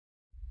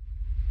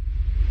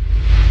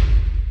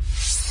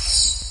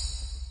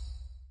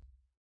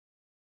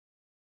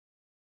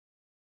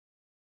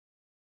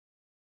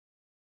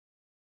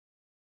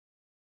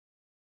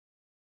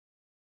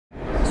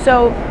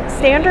So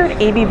standard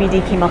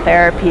ABVD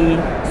chemotherapy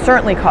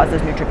certainly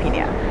causes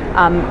neutropenia.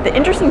 The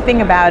interesting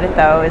thing about it,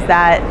 though, is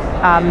that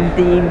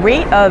the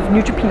rate of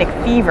neutropenic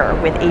fever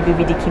with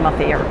ABVD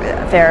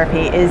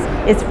chemotherapy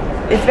is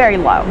very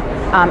low.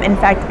 In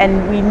fact,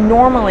 and we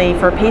normally,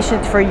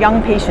 for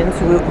young patients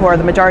who are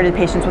the majority of the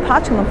patients with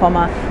Hodgkin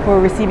lymphoma who are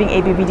receiving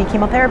ABVD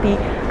chemotherapy,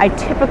 I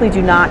typically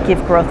do not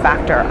give growth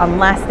factor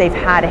unless they've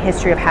had a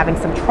history of having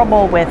some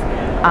trouble with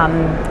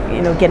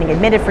getting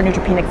admitted for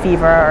neutropenic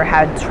fever or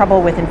had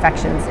trouble with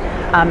infections.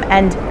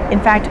 And in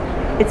fact,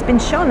 it's been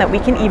shown that we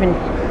can even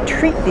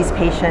treat these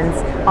patients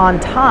on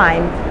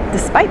time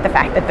despite the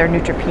fact that they're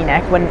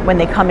neutropenic when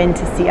they come in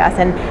to see us.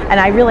 And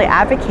I really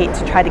advocate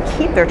to try to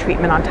keep their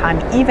treatment on time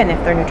even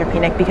if they're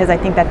neutropenic, because I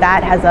think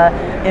that has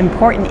an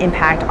important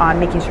impact on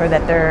making sure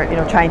that they're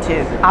trying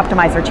to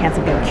optimize their chance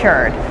of being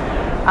cured.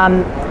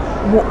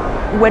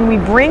 When we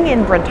bring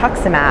in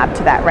brentuximab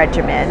to that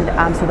regimen,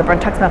 so the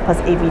brentuximab plus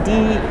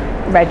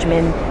AVD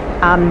regimen,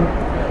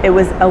 it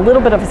was a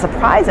little bit of a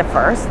surprise at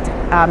first,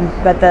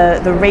 but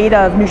the rate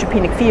of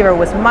neutropenic fever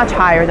was much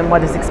higher than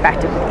what is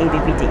expected with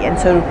ABVD, and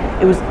so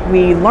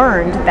we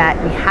learned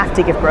that we have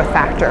to give growth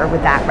factor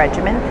with that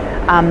regimen,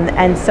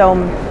 and so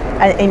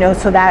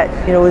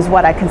that is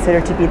what I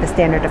consider to be the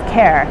standard of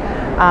care.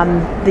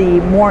 The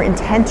more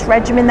intense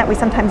regimen that we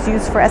sometimes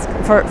use for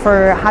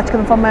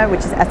Hodgkin lymphoma, which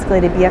is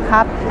escalated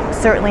BIACOP,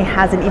 certainly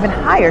has an even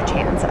higher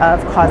chance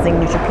of causing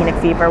neutropenic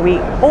fever. We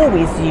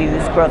always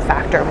use growth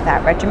factor with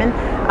that regimen,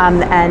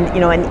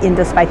 and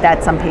despite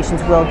that, some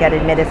patients will get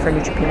admitted for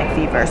neutropenic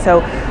fever.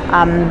 So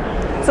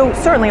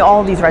certainly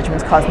all of these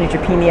regimens cause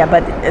neutropenia,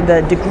 but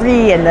the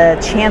degree and the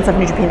chance of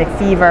neutropenic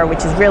fever,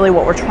 which is really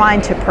what we're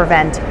trying to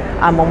prevent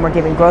when we're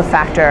giving growth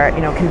factor,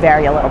 can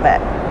vary a little bit.